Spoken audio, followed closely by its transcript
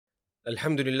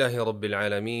الحمد لله رب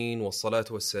العالمين والصلاة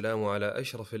والسلام على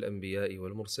أشرف الأنبياء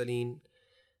والمرسلين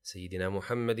سيدنا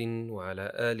محمد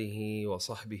وعلى آله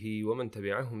وصحبه ومن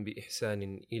تبعهم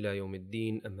بإحسان إلى يوم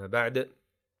الدين أما بعد.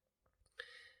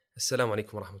 Assalamu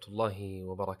alaikum wa rahmatullahi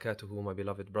wa barakatuhu, my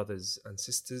beloved brothers and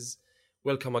sisters.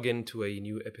 Welcome again to a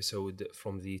new episode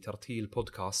from the Tartil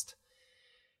podcast,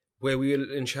 where we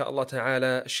will, inshallah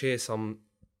ta'ala, share some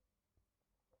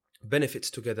benefits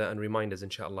together and reminders,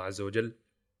 inshallah azza wa jal.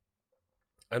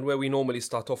 And where we normally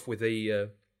start off with a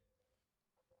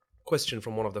question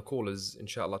from one of the callers,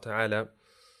 inshallah ta'ala,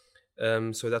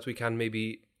 so that we can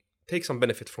maybe take some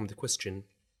benefit from the question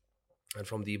and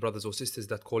from the brothers or sisters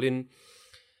that call in,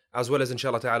 as well as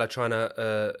inshallah ta'ala trying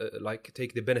to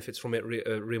take the benefits from it,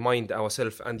 remind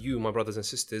ourselves and you, my brothers and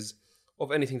sisters,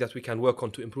 of anything that we can work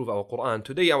on to improve our Quran.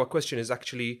 Today our question is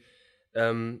actually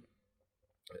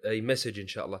a message,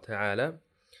 inshallah ta'ala.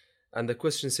 And the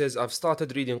question says, I've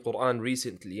started reading Quran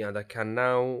recently and I can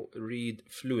now read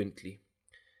fluently.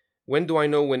 When do I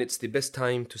know when it's the best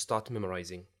time to start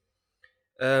memorizing?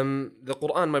 The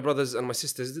Quran, my brothers and my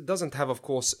sisters, it doesn't have, of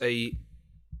course, a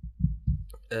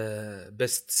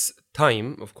best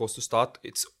time, of course, to start.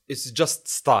 It's just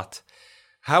start.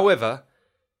 However,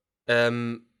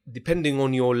 depending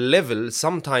on your level,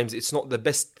 sometimes it's not the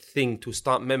best thing to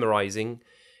start memorizing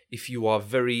if you are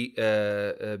very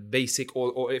basic,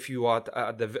 or if you are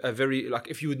at a very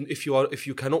if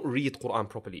you cannot read Quran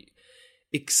properly.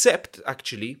 Except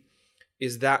actually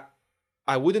is that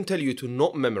I wouldn't tell you to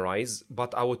not memorize,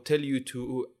 but I would tell you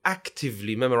to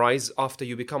actively memorize after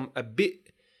you become a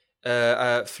bit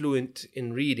fluent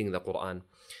in reading the Quran.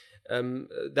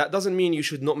 That doesn't mean you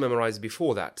should not memorize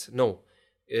before that. No.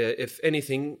 If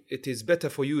anything, it is better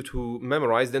for you to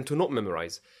memorize than to not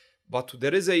memorize. But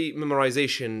there is a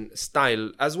memorization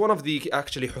style, as one of the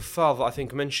actually Huffaz, I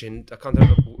think, mentioned, I can't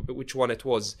remember which one it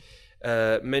was,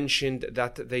 mentioned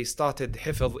that they started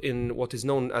Hifz in what is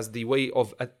known as the way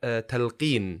of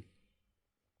Talqeen.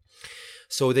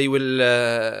 So they will,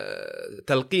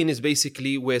 Talqeen is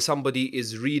basically where somebody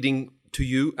is reading to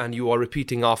you and you are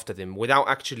repeating after them without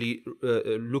actually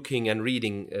looking and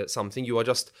reading something. You are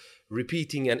just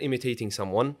repeating and imitating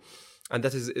someone. And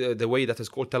that is the way that is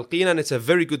called Talqeen, and it's a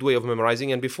very good way of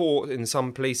memorizing. And before, in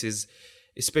some places,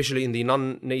 especially in the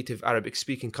non-native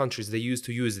Arabic-speaking countries, they used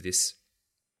to use this.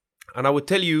 And I would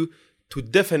tell you to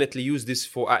definitely use this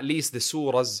for at least the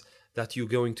surahs that you're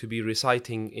going to be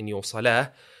reciting in your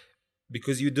salah,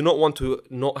 because you do not want to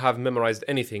not have memorized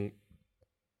anything,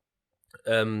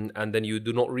 and then you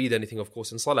do not read anything, of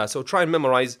course, in salah. So try and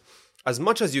memorize as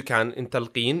much as you can in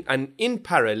Talqeen, and in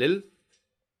parallel,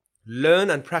 learn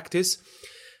and practice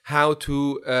how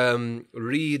to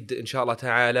read, inshallah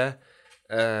ta'ala,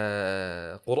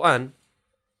 Quran.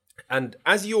 And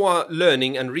as you are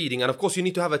learning and reading, and of course you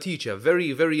need to have a teacher,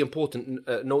 very, very important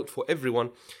note for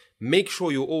everyone, make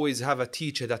sure you always have a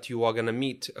teacher that you are going to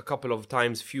meet a couple of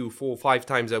times, 4 or 5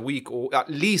 times a week, or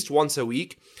at least once a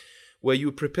week, where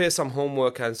you prepare some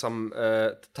homework and some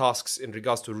tasks in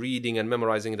regards to reading and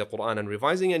memorizing the Quran and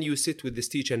revising, and you sit with this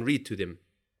teacher and read to them.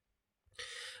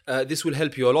 This will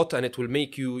help you a lot, and it will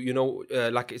make you,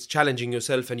 like it's challenging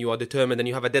yourself, and you are determined, and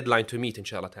you have a deadline to meet,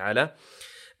 inshallah ta'ala.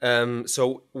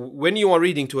 So when you are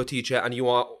reading to a teacher and you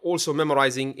are also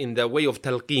memorizing in the way of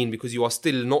Talqeen, because you are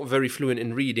still not very fluent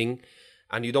in reading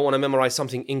and you don't want to memorize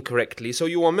something incorrectly, so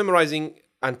you are memorizing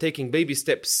and taking baby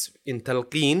steps in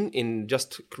Talqeen, in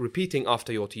just repeating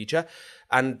after your teacher,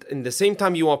 and in the same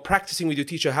time you are practicing with your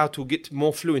teacher how to get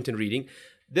more fluent in reading.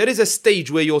 There is a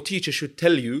stage where your teacher should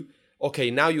tell you,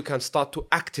 okay, now you can start to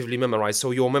actively memorize.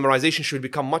 So your memorization should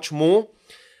become much more,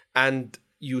 and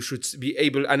you should be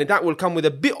able, and that will come with a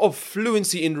bit of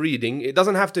fluency in reading. It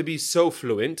doesn't have to be so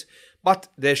fluent, but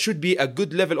there should be a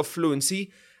good level of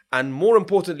fluency. And more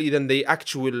importantly than the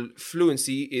actual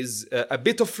fluency is a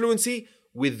bit of fluency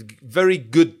with very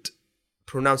good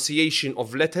pronunciation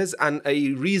of letters and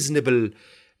a reasonable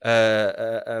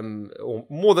or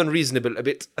more than reasonable a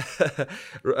bit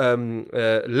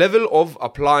level of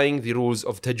applying the rules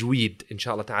of tajweed,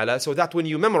 inshallah ta'ala, so that when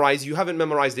you memorize, you haven't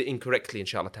memorized it incorrectly,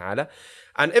 inshallah ta'ala.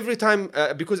 And every time,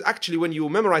 because actually when you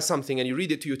memorize something and you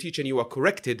read it to your teacher and you are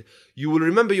corrected, you will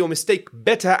remember your mistake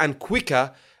better and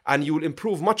quicker, and you will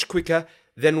improve much quicker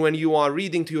than when you are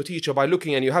reading to your teacher by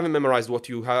looking and you haven't memorized what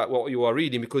you are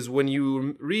reading. Because when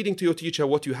you're reading to your teacher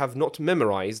what you have not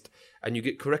memorized and you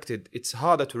get corrected, it's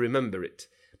harder to remember it.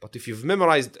 But if you've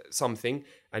memorized something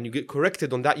and you get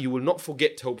corrected on that, you will not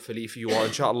forget, hopefully, if you are,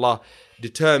 inshallah,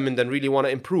 determined and really want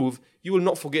to improve, you will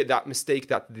not forget that mistake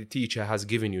that the teacher has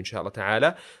given you, inshallah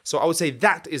ta'ala. So I would say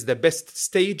that is the best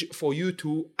stage for you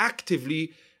to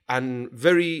actively and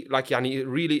very like yani,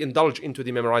 really indulge into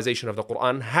the memorization of the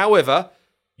Quran. However,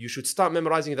 you should start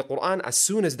memorizing the Quran as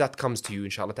soon as that comes to you,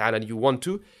 inshallah ta'ala, and you want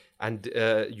to, and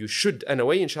you should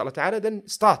anyway, inshallah ta'ala, then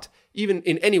start. Even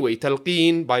in any way,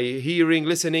 talqeen, by hearing,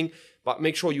 listening, but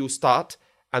make sure you start,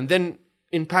 and then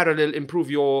in parallel improve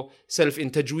yourself in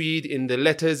tajweed, in the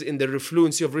letters, in the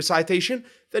fluency of recitation,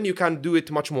 then you can do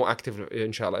it much more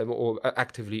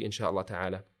actively, inshallah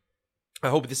ta'ala. I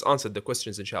hope this answered the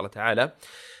questions, inshallah ta'ala.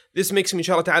 This makes me,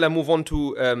 inshallah ta'ala, move on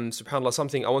to, subhanAllah,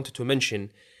 something I wanted to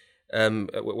mention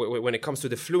when it comes to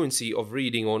the fluency of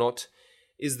reading or not,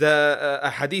 is the a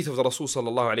hadith of the Rasul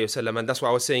sallallahu alayhi wasallam, and that's why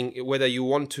I was saying whether you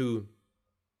want to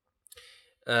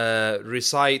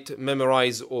recite,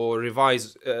 memorize, or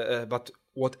revise, but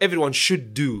what everyone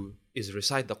should do is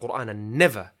recite the Quran and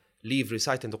never leave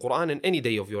reciting the Quran in any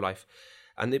day of your life.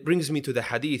 And it brings me to the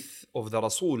hadith of the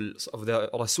Rasul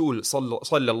sallallahu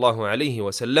alayhi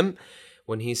wasallam,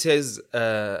 when he says,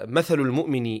 مثل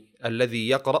المؤمن الذي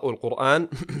يقرأ القرآن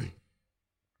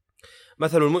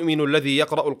مثل المؤمن الذي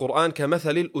يقرأ القرآن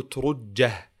كمثل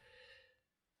الأترجة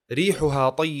ريحها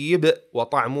طيب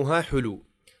وطعمها حلو.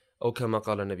 Or كما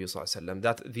قال النبي صلى الله عليه وسلم,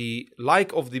 that the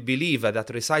like of the believer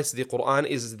that recites the Quran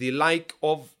is the like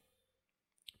of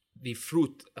the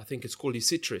fruit, I think it's called the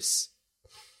citrus.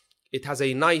 It has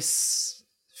a nice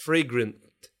fragrant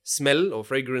smell,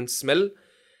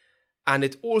 and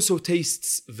it also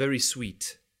tastes very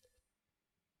sweet.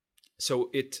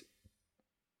 So it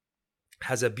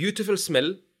has a beautiful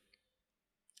smell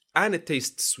and it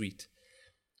tastes sweet.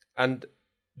 And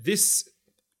this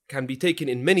can be taken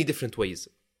in many different ways.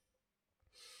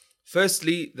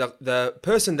 Firstly, the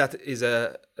person that is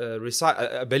a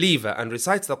believer and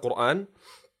recites the Quran,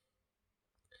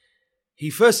 he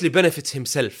firstly benefits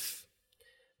himself.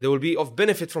 There will be of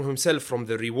benefit from himself, from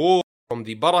the reward, from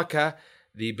the barakah,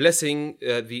 the blessing,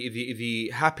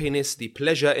 the happiness, the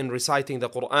pleasure in reciting the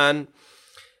Quran,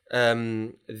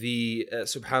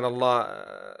 subhanallah,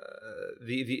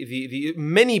 the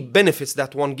many benefits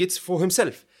that one gets for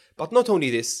himself. But not only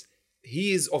this,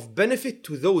 he is of benefit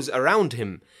to those around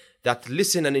him that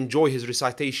listen and enjoy his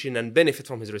recitation and benefit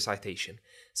from his recitation.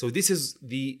 So this is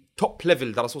the top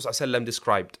level that Rasulullah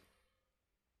described,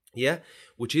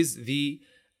 which is the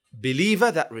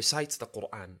believer that recites the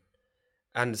Quran.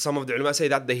 And some of the ulama say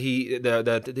that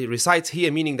the recites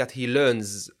here, meaning that he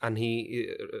learns and he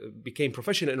became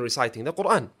professional in reciting the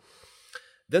Quran.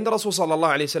 Then the Rasul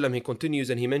sallallahu alayhi wasallam, he continues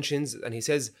and he mentions and he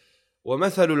says,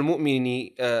 وَمَثَلُ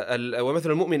الْمُؤْمِنِ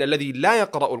الَّذِي لَا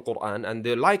يَقْرَأُ الْقُرْآنِ, and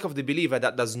the like of the believer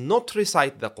that does not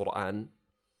recite the Quran,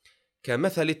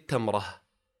 كَمَثَلِ التَّمْرَةِ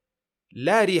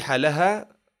لَا رِيحَ لَهَا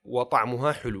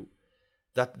وَطَعْمُهَا حُلُو,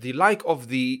 that the like of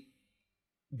the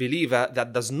believer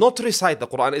that does not recite the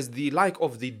Quran is the like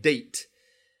of the date.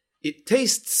 It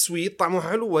tastes sweet, طعمها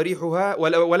حلو وريحها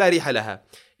ولا ريح لها.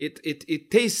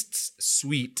 It tastes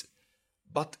sweet,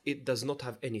 but it does not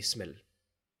have any smell.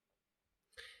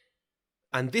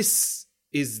 And this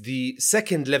is the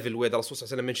second level where the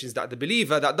Rasul mentions that the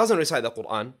believer that doesn't recite the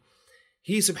Quran,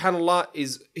 he, subhanallah,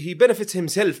 he benefits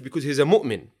himself because he's a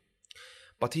mu'min,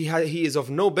 but he is of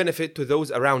no benefit to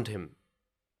those around him.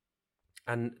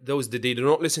 And those that they do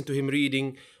not listen to him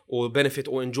reading or benefit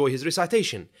or enjoy his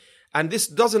recitation. And this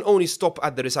doesn't only stop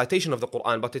at the recitation of the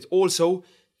Quran, but it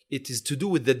is to do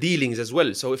with the dealings as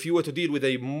well. So if you were to deal with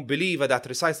a believer that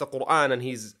recites the Quran and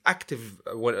he's active,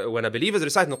 when a believer is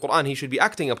reciting the Quran, he should be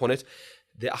acting upon it.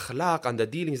 The akhlaq and the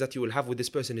dealings that you will have with this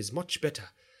person is much better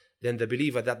than the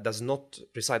believer that does not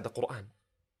recite the Quran.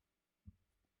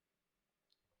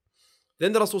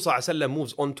 Then the Rasul ﷺ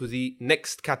moves on to the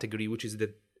next category, which is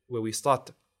where we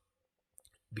start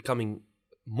becoming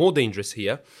more dangerous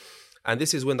here. And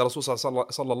this is when the Rasul sallallahu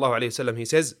alayhi wasallam, he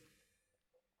says,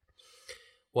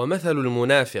 وَمَثَلُ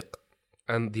الْمُنَافِقِ,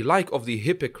 and the like of the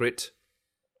hypocrite,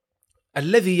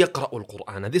 الَّذِي يَقْرَأُ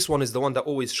الْقُرْآنَ. And this one is the one that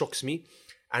always shocks me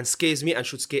and scares me and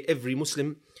should scare every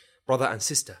Muslim brother and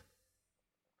sister.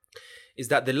 Is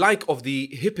that the like of the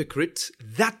hypocrite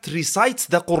that recites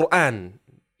the Quran.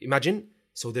 Imagine,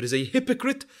 so there is a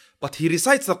hypocrite, but he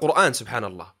recites the Quran,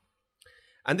 subhanallah.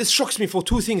 And this shocks me for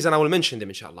two things, and I will mention them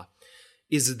inshallah.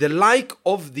 Is the like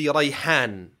of the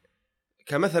rayhan.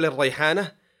 كمثل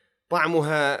الريحانة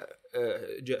طعمها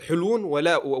حلو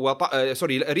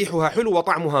ريحها حلو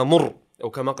وطعمها مر. أو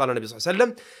كما قال النبي صلى الله عليه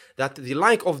وسلم, that the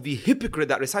like of the hypocrite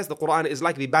that recites the Quran is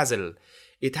like the basil.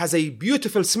 It has a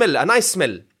beautiful smell, a nice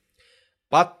smell,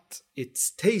 but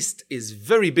its taste is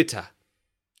very bitter.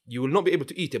 You will not be able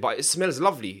to eat it, but it smells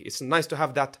lovely. It's nice to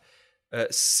have that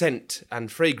scent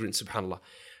and fragrance, subhanallah.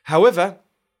 However,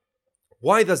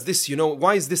 why is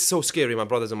this so scary, my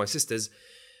brothers and my sisters?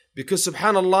 Because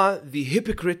subhanallah, the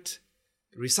hypocrite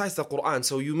recites the Quran.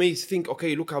 So you may think,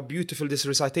 okay, look how beautiful this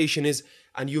recitation is,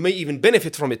 and you may even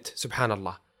benefit from it,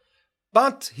 subhanallah.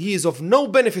 But he is of no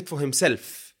benefit for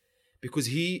himself, because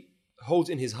he holds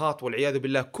in his heart, wal'iyadu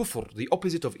billah, kufr, the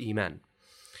opposite of iman.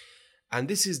 And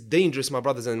this is dangerous, my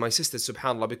brothers and my sisters,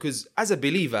 subhanallah, because as a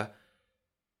believer,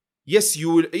 yes,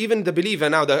 you will, even the believer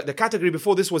now, the category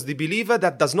before this was the believer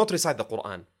that does not recite the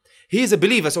Quran. He is a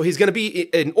believer, so he's going to be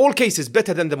in all cases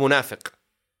better than the munafiq,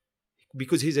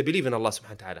 because he's a believer in Allah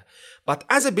subhanahu wa ta'ala. But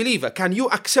as a believer, can you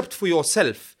accept for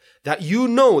yourself that you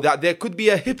know that there could be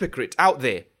a hypocrite out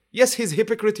there? Yes, he's a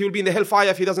hypocrite, he will be in the hellfire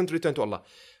if he doesn't return to Allah.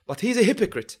 But he's a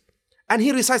hypocrite, and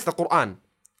he recites the Quran.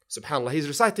 SubhanAllah, he's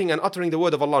reciting and uttering the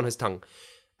word of Allah on his tongue.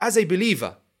 As a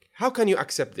believer, how can you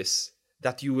accept this?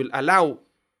 That you will allow,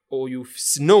 or you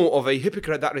know of a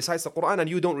hypocrite that recites the Quran and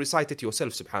you don't recite it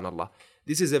yourself, subhanallah.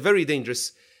 This is a very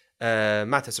dangerous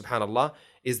matter, subhanallah.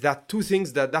 Is that two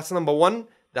things? That's number one,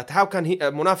 that how can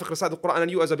a munafiq recite the Quran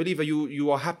and you as a believer,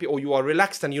 you are happy or you are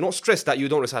relaxed and you're not stressed that you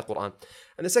don't recite Quran.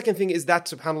 And the second thing is that,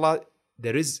 subhanallah,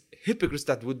 there is hypocrites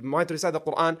that might recite the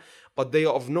Quran, but they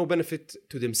are of no benefit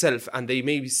to themselves, and they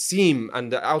may seem,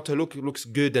 and the outer look looks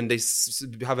good, and they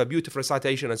have a beautiful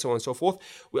recitation, and so on and so forth.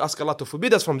 We ask Allah to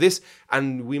forbid us from this,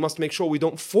 and we must make sure we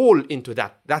don't fall into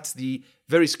that. That's the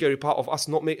very scary part of us,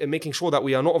 not making sure that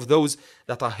we are not of those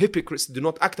that are hypocrites, do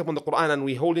not act upon the Quran, and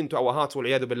we hold into our hearts,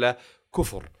 وَالْعِيَاذُ بِاللَّهِ,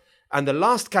 kufr. And the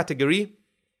last category,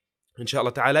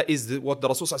 inshallah ta'ala, is what the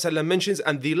Rasul sallallahu alaihi wasallam mentions,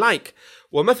 and the like.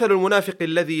 وَمَثَلُ الْمُنَافِقِ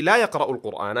الَّذِي لَا يَقْرَأُ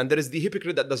الْقُرْآنَ. And there is the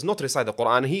hypocrite that does not recite the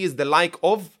Quran. He is the like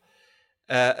of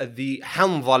the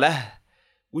hanzalah,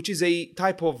 which is a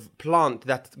type of plant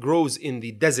that grows in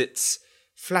the deserts,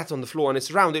 flat on the floor, and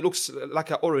it's round. It looks like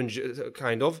an orange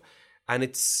kind of, and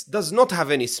it does not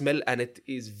have any smell, and it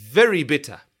is very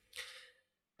bitter.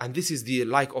 And this is the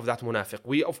like of that munafiq.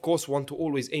 We, of course, want to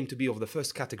always aim to be of the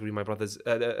first category, my brothers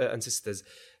and sisters.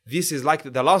 This is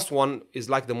like the last one is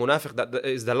like the munafiq, that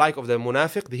is the like of the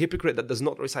munafiq, the hypocrite that does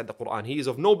not recite the Quran. He is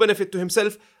of no benefit to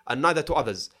himself and neither to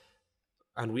others.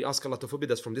 And we ask Allah to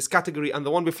forbid us from this category and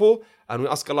the one before. And we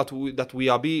ask Allah that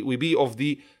we be of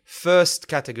the first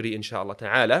category, inshallah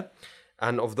ta'ala.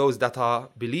 And of those that are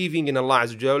believing in Allah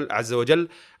Azza wa Jal,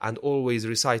 and always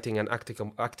reciting and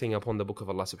acting upon the book of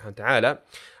Allah subhanahu wa ta'ala.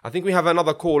 I think we have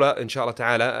another caller, inshallah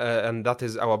ta'ala, and that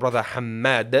is our brother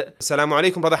Hamad. Assalamu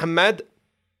alaikum, brother Hamad.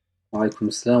 Wa alaikum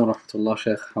assalam wa rahmatullah,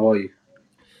 Sheikh. How are you?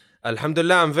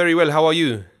 Alhamdulillah, I'm very well. How are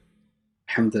you?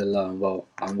 Alhamdulillah,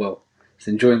 I'm well. Just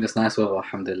enjoying this nice weather,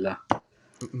 alhamdulillah.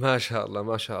 MashaAllah,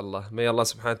 MashaAllah. May Allah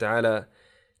subhanahu wa ta'ala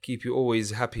keep you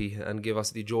always happy and give us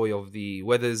the joy of the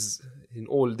weathers in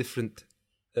all different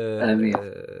times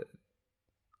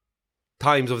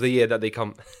of the year that they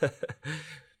come.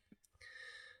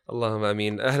 Allahumma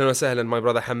ameen. Ahlan wa sahlan, my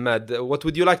brother Hamad. What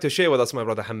would you like to share with us, my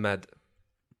brother Hamad?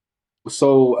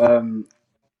 So,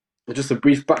 just a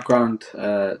brief background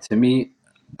to me.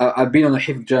 I've been on a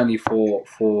hifz journey for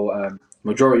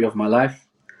majority of my life.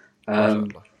 I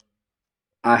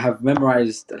have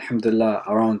memorized, alhamdulillah,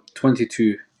 around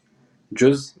 22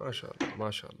 juz. MashaAllah,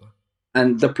 MashaAllah.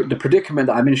 And the predicament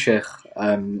that I'm in, Sheikh,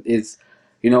 is,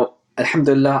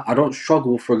 alhamdulillah, I don't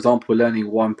struggle, for example, learning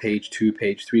 1 page, 2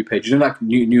 page, 3 page, like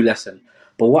new lesson.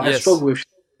 But what I struggle with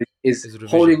is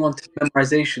holding on to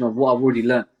memorization of what I've already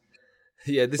learned.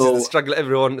 Yeah, this is the struggle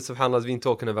everyone, subhanAllah, has been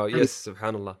talking about. Yes,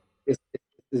 subhanAllah. It's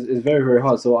very, very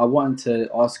hard. So I wanted to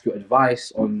ask your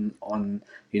advice on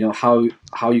how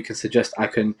you can suggest I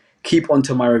can keep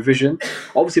onto my revision.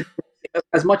 Obviously,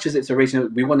 as much as it's a race,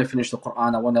 we want to finish the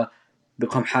Quran. I want to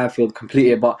become Hafid,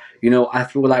 complete it. But I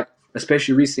feel like,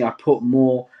 especially recently, I put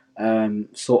more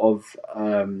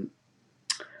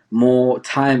more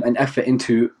time and effort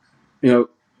into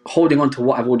holding on to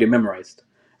what I've already memorized.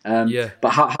 But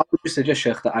how would you suggest,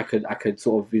 Sheikh, that I could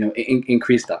sort of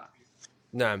increase that?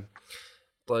 Naam.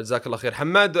 Jazakallah khair.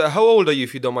 Hamad, how old are you,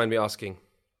 if you don't mind me asking?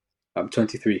 I'm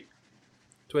 23.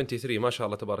 23,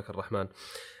 mashallah, tabarak ar-Rahman.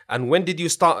 And when did you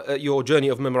start your journey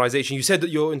of memorization? You said that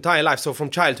your entire life, so from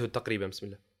childhood, taqriban,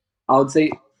 bismillah. I would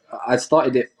say I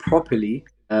started it properly,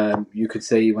 you could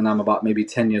say, when I'm about maybe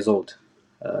 10 years old.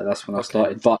 That's when I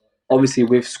started. But obviously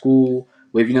with school,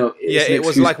 with, it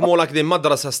was like more like the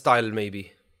madrasa style,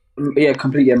 maybe. Yeah,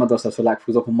 completely madrasa. So, like,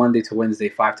 for example, Monday to Wednesday,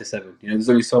 5 to 7. There's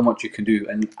only so much you can do,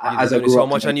 and as I grew so up,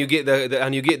 much, and you get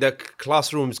the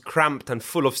classrooms cramped and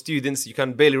full of students. You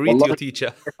can barely read to your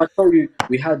teacher. I tell you,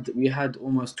 we had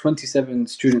almost 27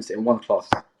 students in one class.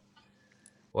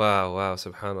 Wow,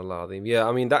 subhanallah azim. Yeah,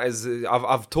 I mean, that is,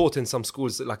 I've taught in some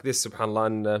schools like this, subhanallah,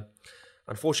 and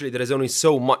unfortunately there is only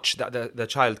so much that the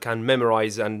child can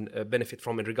memorize and benefit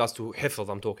from in regards to hifz,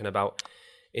 I'm talking about.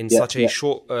 in Yeah, such a yeah.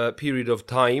 short period of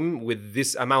time with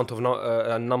this amount of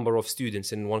number of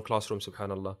students in one classroom,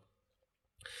 subhanallah.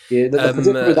 Yeah, the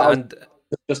particular that I was And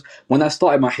just when I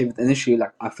started my hifd initially,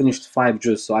 like I finished 5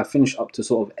 juz, so I finished up to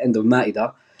sort of end of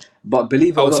Ma'idah. But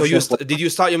believe it or so not, Sheikh, did you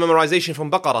start your memorization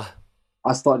from Baqarah?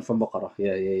 I started from Baqarah.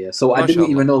 Yeah, yeah, yeah. So I didn't MashaAllah.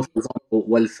 even know, for example,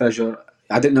 Wal Fajr.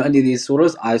 I didn't know any of these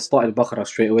surahs. I started Baqarah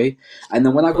straight away, and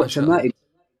then when I got to MashaAllah. Ma'idah,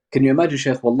 can you imagine,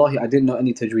 Sheikh? Wallahi, I didn't know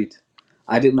any tajweed.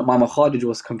 I didn't know. My makharij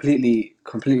was completely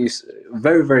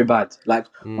very, very bad. Like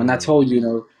when I told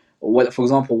you, for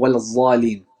example, Wal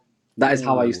Zaleen. That is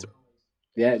how I used Ooh, to.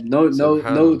 Yeah, no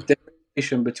subhanallah.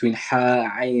 differentiation between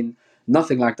ha, ain,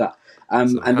 nothing like that.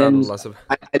 And then Subhanallah.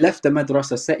 I left the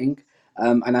madrasa setting,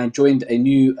 and I joined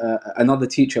another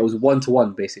teacher. It was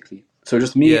 1-to-1 basically. So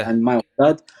just me Yeah. and my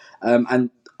dad. And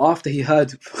after he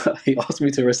heard, he asked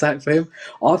me to recite for him.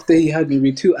 After he heard me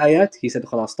read 2 ayat, he said,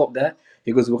 "Khalas, stop there."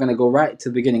 He goes, "We're gonna go right to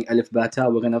the beginning, alif bata.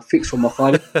 We're gonna fix your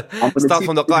makharij. I'm gonna Start teach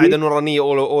from the you." Qaida Nuraniya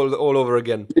all over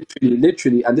again.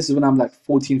 Literally, and this is when I'm like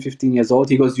 14, 15 years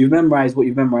old. He goes, "You've memorized what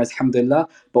you've memorized, alhamdulillah,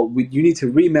 but you need to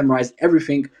re-memorize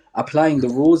everything, applying the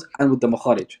rules and with the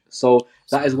makharij." So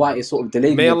that is why Subhanallah. it sort of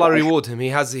delayed May me a bit. Allah reward him. He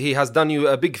has done you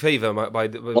a big favor by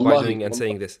doing and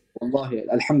saying this. Wallahi,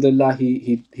 alhamdulillah,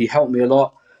 he helped me a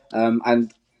lot,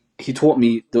 and he taught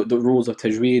me the rules of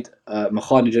tajweed,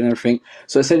 makharij and everything.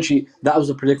 So essentially, that was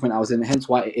the predicament I was in, hence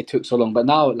why it took so long. But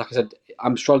now, like I said,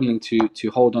 I'm struggling to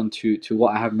hold on to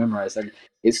what I have memorized, and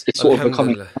it's sort of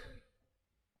becoming.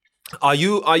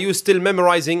 Alhamdulillah. Are you still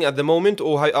memorizing at the moment,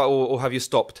 or have you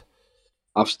stopped?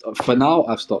 For now,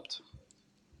 I've stopped.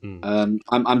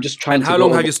 I'm just trying And to how go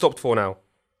long over. have you stopped for now?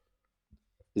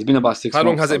 It's been about 6 How months.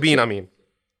 long has I it would say. been? I mean,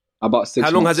 About 6 how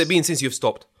months. long has it been since you've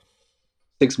stopped?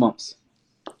 6 months.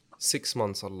 6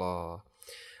 months, Allah.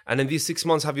 And in these 6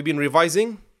 months, have you been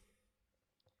revising?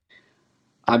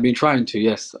 I've been trying to,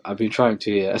 yes. I've been trying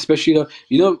to, yeah. Especially,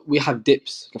 we have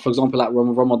dips. For example, like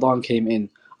when Ramadan came in,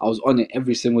 I was on it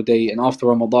every single day. And after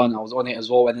Ramadan, I was on it as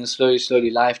well. And then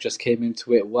slowly, life just came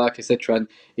into it, work, etc. And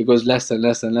it goes less and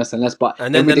less and less and less. But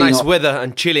And then every the day, nice weather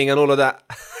and chilling and all of that.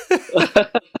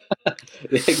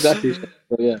 exactly. So,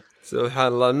 yeah.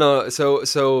 Subhanallah. No,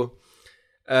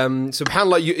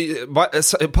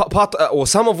 subhanallah, or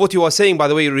some of what you are saying, by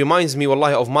the way, reminds me,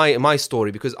 wallahi, of my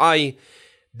story, because I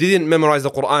didn't memorize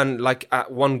the Quran like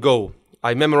at one go.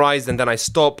 I memorized and then I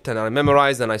stopped, and I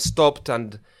memorized and I stopped,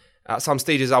 and at some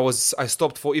stages I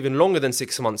stopped for even longer than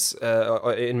 6 months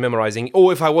in memorizing.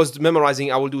 Or if I was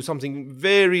memorizing, I will do something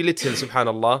very little,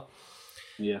 subhanallah.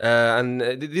 Yeah. And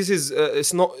this is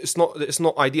it's not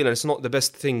ideal, and it's not the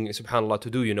best thing, subhanallah, to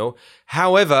do.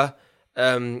 However,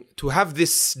 to have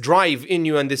this drive in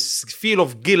you and this feel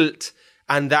of guilt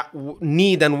and that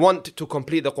need and want to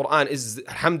complete the Quran is,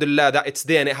 alhamdulillah, that it's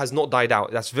there and it has not died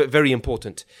out. That's very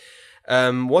important.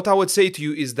 What I would say to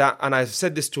you is that, and I've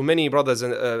said this to many brothers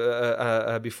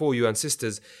before you and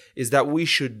sisters, is that we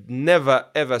should never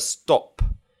ever stop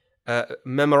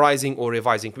memorizing or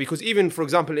revising. Because even, for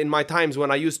example, in my times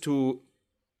when I used to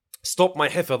stop my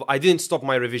hifd, I didn't stop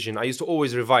my revision. I used to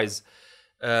always revise,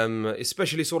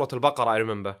 especially Surah Al-Baqarah, I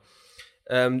remember.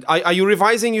 Are you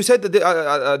revising, you said,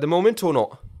 at the moment, or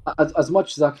not? As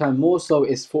much as I can. More so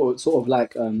is for sort of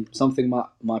like something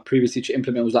my previous teacher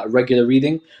implemented was like regular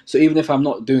reading. So even if I'm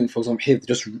not doing, for example, hifd,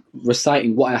 just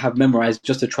reciting what I have memorized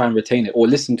just to try and retain it, or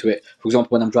listen to it, for example,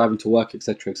 when I'm driving to work,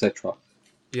 etc., etc.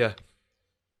 Yeah.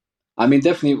 I mean,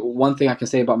 definitely one thing I can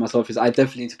say about myself is I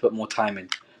definitely need to put more time in.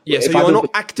 Yeah, so If you I are don't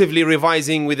not actively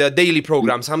revising with a daily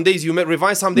program. Some days you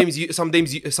revise, some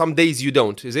days you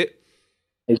don't. Is it?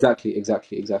 Exactly.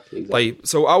 طيب.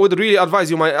 So I would really advise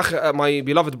you, my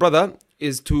beloved brother,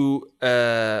 is to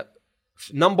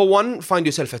number one, find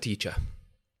yourself a teacher.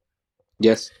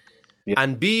 Yes. Yeah.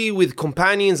 And be with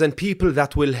companions and people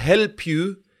that will help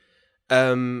you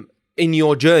in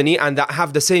your journey and that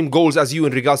have the same goals as you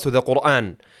in regards to the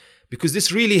Quran. Because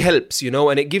this really helps,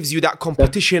 and it gives you that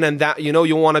competition and that,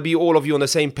 you want to be all of you on the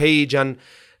same page, and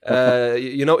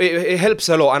it helps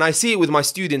a lot. And I see it with my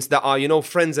students that are,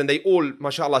 friends, and they all,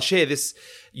 mashallah, share this.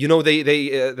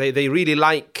 They really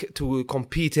like to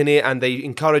compete in it, and they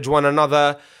encourage one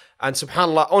another. And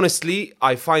subhanallah, honestly,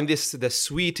 I find this the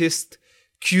sweetest,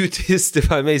 cutest, if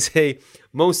I may say,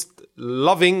 most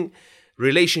loving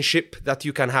relationship that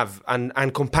you can have,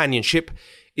 and companionship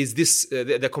is this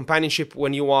the companionship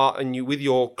when you are with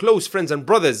your close friends and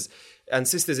brothers and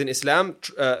sisters in Islam,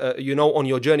 on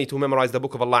your journey to memorize the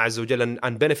book of Allah Azza wa Jalla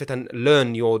and benefit and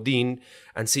learn your deen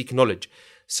and seek knowledge.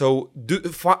 So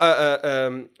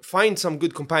find some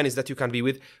good companions that you can be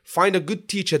with. Find a good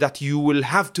teacher that you will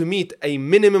have to meet a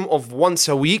minimum of once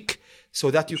a week,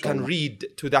 so that you can read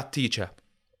to that teacher.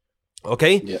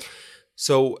 Okay? Yeah.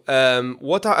 So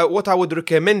what I would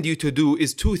recommend you to do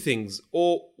is two things.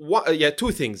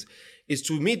 Two things. Is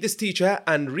to meet this teacher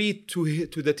and read to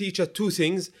the teacher two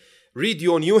things. Read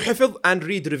your new hifz and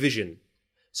read revision.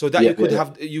 So that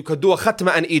you could do a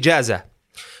khatma and ijaza.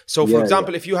 So for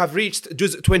example, if you have reached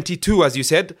juz 22 as you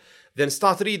said, then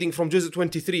start reading from juz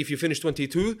 23 if you finish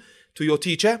 22 to your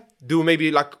teacher. Do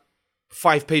maybe like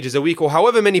 5 pages a week or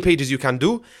however many pages you can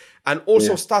do. And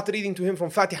also start reading to him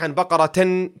from Fatiha and Baqarah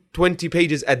 10-20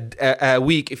 pages a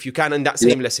week if you can in that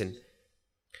same lesson.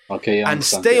 Okay, and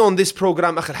stay on this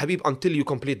program أخي الحبيب until you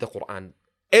complete the Quran.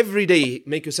 Every day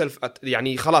make yourself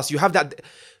يعني خلاص you have that.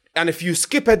 And if you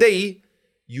skip a day,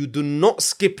 you do not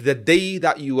skip the day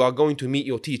that you are going to meet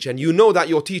your teacher. And you know that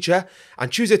your teacher,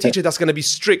 and choose a teacher that's going to be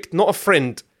strict, not a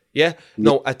friend. Yeah?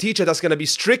 No, a teacher that's going to be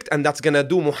strict and that's going to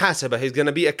do muhasabah. He's going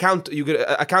to be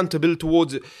accountable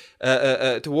towards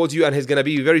you, and he's going to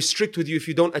be very strict with you if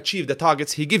you don't achieve the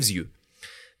targets he gives you.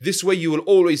 This way you will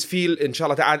always feel,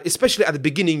 inshallah ta'ala, especially at the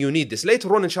beginning you need this.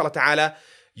 Later on, inshallah ta'ala,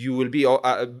 you will be,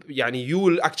 you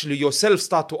will actually yourself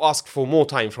start to ask for more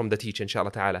time from the teacher,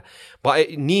 inshallah ta'ala.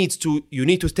 But you need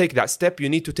to take that step, you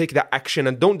need to take that action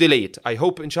and don't delay it. I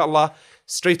hope, inshallah,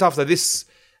 straight after this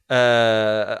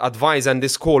advice and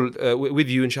this call with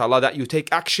you, inshallah, that you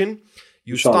take action.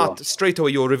 You start straight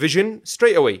away your revision,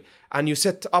 straight away. And you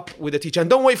set up with the teacher. And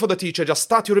don't wait for the teacher, just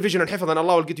start your revision and hifz, and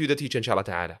Allah will get you the teacher, inshallah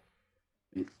ta'ala.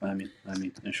 Ameen,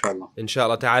 inshallah.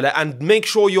 Inshallah ta'ala. And make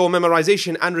sure your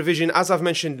memorization and revision, as I've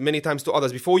mentioned many times to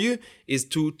others before you, is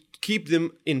to keep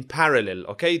them in parallel,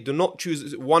 okay? Do not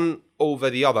choose one over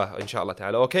the other, inshallah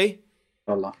ta'ala, okay?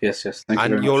 Allah. Yes. Thank you very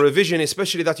much. And your revision,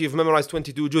 especially that you've memorized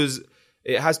 22 juz,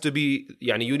 it has to be,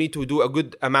 you need to do a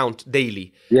good amount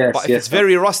daily. Yes, but if it's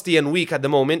very rusty and weak at the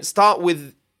moment, start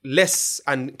with less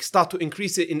and start to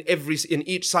increase it in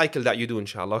each cycle that you do,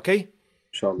 inshallah, okay?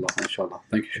 Inshallah.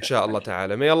 Thank you. Inshallah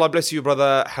ta'ala. May Allah bless you,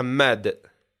 brother Hamad.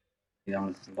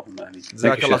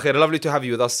 Jazakallah khair. Lovely to have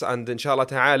you with us. And inshallah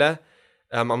ta'ala,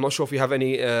 I'm not sure if we have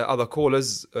any other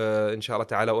callers, inshallah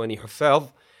ta'ala, or any huffaz.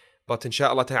 But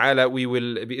inshallah ta'ala, we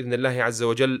will, bi'idhnillahi azza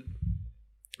wa jal,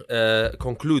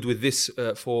 conclude with this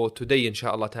for today,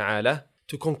 inshallah ta'ala.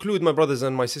 To conclude, my brothers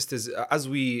and my sisters, as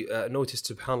we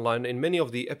noticed, subhanAllah, in many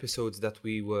of the episodes that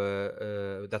we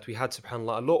had,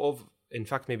 subhanAllah, a lot of, in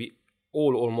fact, maybe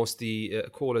almost the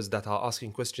callers that are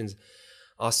asking questions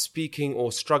are speaking or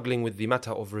struggling with the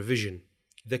matter of revision.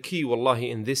 The key, wallahi,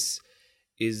 in this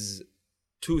is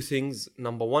two things.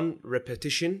 Number one,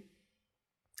 repetition.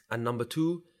 And number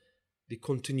two, the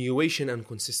continuation and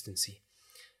consistency.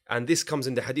 And this comes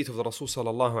in the hadith of the Rasul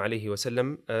sallallahu alayhi wa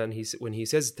sallam, and when he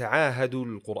says,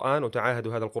 تعاهدوا القرآن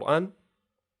وتعاهدوا هذا القرآن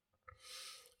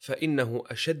فإنه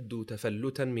أشد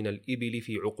تفلتا من الإبل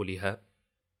في عقلها.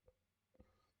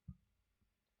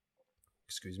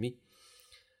 Excuse me.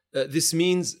 This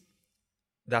means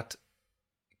that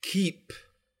keep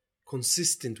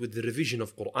consistent with the revision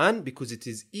of Quran, because it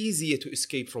is easier to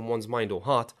escape from one's mind or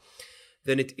heart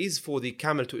than it is for the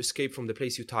camel to escape from the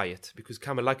place you tie it, because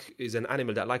camel is an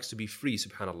animal that likes to be free,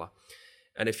 subhanallah.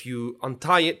 And if you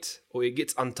untie it or it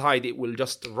gets untied, it will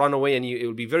just run away, and it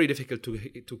will be very difficult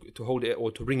to hold it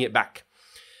or to bring it back.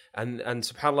 And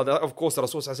subhanAllah, of course, the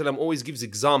Rasul ﷺ always gives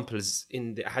examples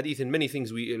in the hadith, in many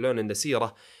things we learn in the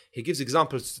seerah. He gives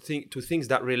examples to things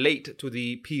that relate to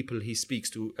the people he speaks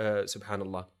to,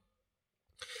 subhanAllah.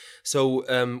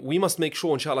 So we must make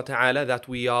sure, inshallah ta'ala, that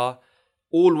we are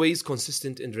always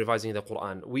consistent in revising the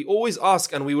Quran. We always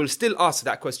ask, and we will still ask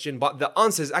that question, but the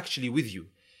answer is actually with you.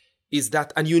 Is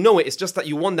that, and you know it, it's just that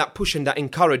you want that push and that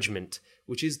encouragement,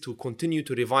 which is to continue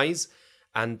to revise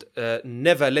and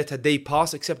never let a day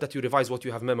pass except that you revise what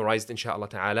you have memorized, inshallah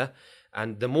ta'ala.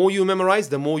 And the more you memorize,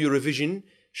 the more your revision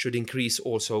should increase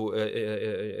also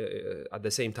at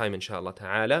the same time, inshallah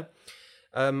ta'ala.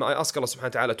 I ask Allah subhanahu wa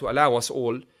ta'ala to allow us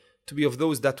all to be of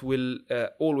those that will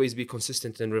always be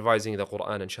consistent in revising the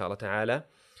Quran, inshallah ta'ala,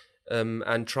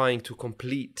 and trying to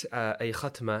complete a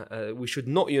khatma. We should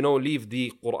not, leave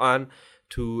the Quran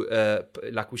to,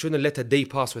 we shouldn't let a day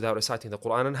pass without reciting the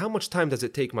Quran. And how much time does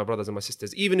it take, my brothers and my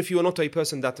sisters? Even if you are not a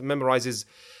person that memorizes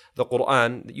the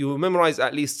Quran, you memorize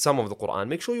at least some of the Quran.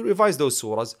 Make sure you revise those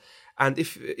surahs. And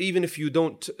even if you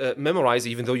don't memorize,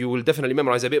 even though you will definitely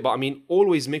memorize a bit, but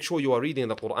always make sure you are reading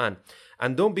the Quran.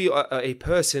 And don't be a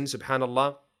person,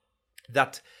 subhanallah,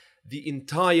 that the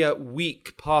entire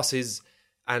week passes,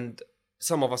 and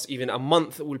some of us even a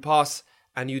month will pass,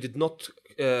 and you did not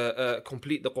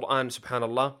complete the Quran,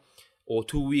 subhanallah, or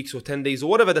 2 weeks or 10 days or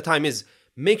whatever the time is,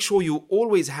 make sure you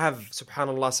always have,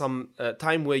 subhanAllah, some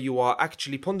time where you are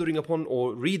actually pondering upon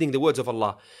or reading the words of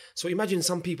Allah. So imagine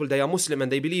some people, they are Muslim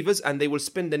and they believers, and they will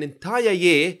spend an entire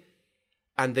year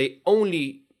and they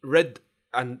only read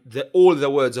all the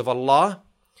words of Allah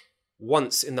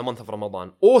once in the month of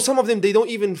Ramadan. Or some of them, they don't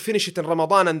even finish it in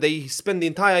Ramadan and they spend the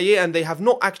entire year and they have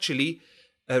not actually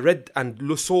read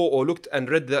and saw or looked and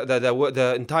read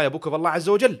the entire book of Allah Azza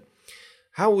wa Jal.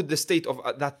 How would the state of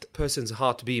that person's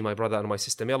heart be, my brother and my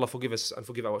sister? May Allah forgive us and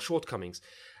forgive our shortcomings.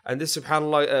 And this,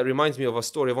 subhanAllah, reminds me of a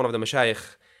story of one of the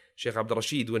mashayikh, Sheikh Abdul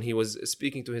Rashid, when he was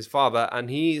speaking to his father, and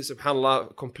he,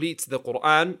 subhanAllah, completes the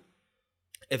Quran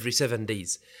every 7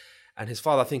 days. And his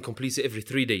father, I think, completes it every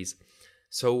 3 days.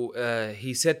 So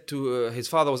he said to his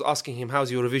father was asking him, how's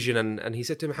your revision? And he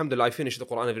said to him, alhamdulillah, I finish the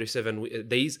Quran every 7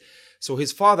 days. So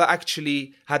his father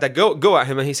actually had a go at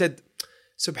him, and he said,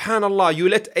 subhanallah, you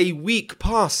let a week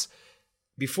pass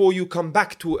before you come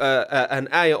back to an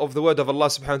ayah of the word of Allah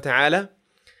subhanahu wa ta'ala.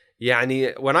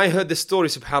 Yani, when I heard this story,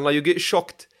 subhanallah, you get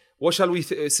shocked. What shall we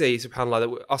say, subhanallah,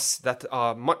 that us that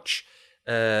are much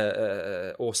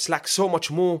or slack so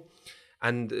much more,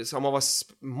 and some of us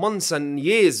months and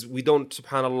years we don't,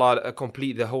 subhanallah,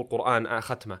 complete the whole Quran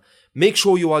khatma. Make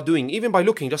sure you are doing, even by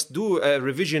looking, just do a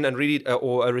revision and read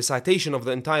or a recitation of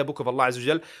the entire book of Allah Azza wa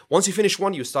Jal. Once you finish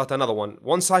one, you start another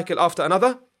one cycle after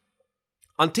another,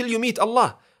 until you meet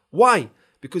Allah. Why?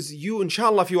 Because you,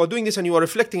 inshallah, if you are doing this and you are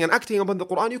reflecting and acting upon the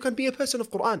Quran, you can be a person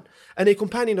of Quran and a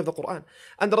companion of the Quran.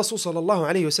 And the Rasul sallallahu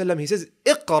alayhi wa sallam, he says,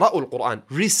 اقرأوا القرآن,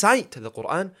 recite the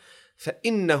Quran,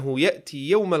 فإنه يأتي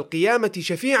يوم القيامة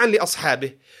شفيعا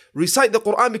لأصحابه. Recite the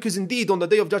Quran, because indeed on the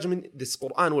day of judgment, this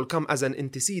Quran will come as an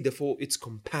interceder for its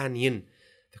companion.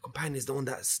 The companion is the one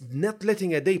that's not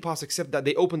letting a day pass except that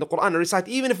they open the Quran and recite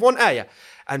even if one ayah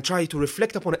and try to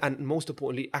reflect upon it, and most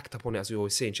importantly act upon it, as we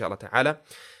always say, inshallah ta'ala.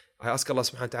 I ask Allah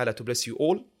subhanahu wa ta'ala to bless you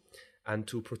all and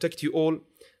to protect you all.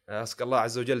 I ask Allah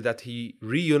Azza wa Jal that He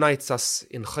reunites us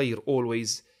in khair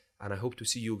always. And I hope to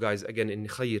see you guys again in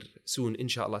khair soon,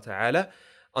 inshallah ta'ala.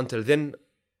 Until then,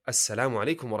 assalamu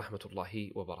alaikum wa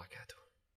rahmatullahi wa barakatuh.